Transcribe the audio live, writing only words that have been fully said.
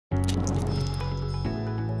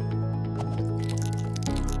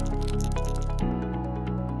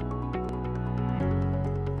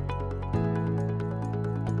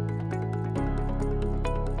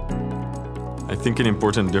think an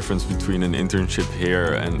important difference between an internship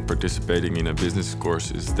here and participating in a business course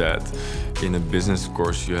is that in a business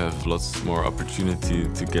course you have lots more opportunity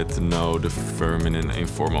to get to know the firm in an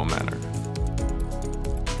informal manner.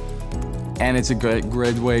 And it's a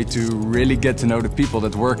great way to really get to know the people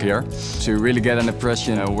that work here, to really get an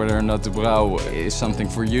impression of whether or not the Brauw is something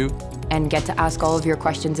for you. And get to ask all of your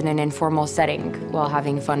questions in an informal setting while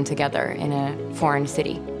having fun together in a foreign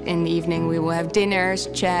city. In the evening we will have dinners,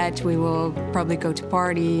 chat, we will probably go to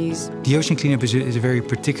parties. The Ocean Cleanup is a very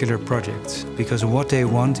particular project because what they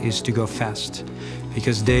want is to go fast.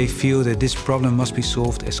 Because they feel that this problem must be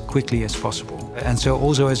solved as quickly as possible. And so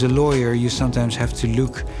also as a lawyer you sometimes have to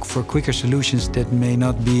look for quicker solutions that may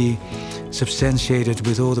not be substantiated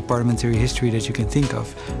with all the parliamentary history that you can think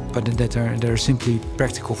of, but that are simply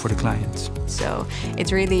practical for the client. So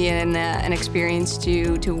it's really an experience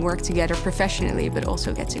to work together professionally, but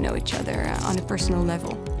also get to know each other on a personal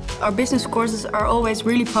level. Our business courses are always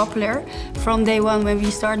really popular. From day one when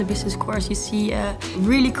we start a business course, you see a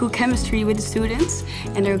really cool chemistry with the students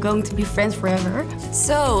and they're going to be friends forever.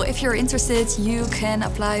 So if you're interested, you can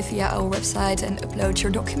apply via our website and upload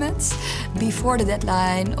your documents before the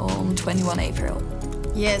deadline on 21 April.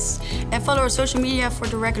 Yes, and follow our social media for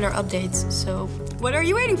the regular updates. So what are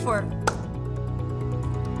you waiting for?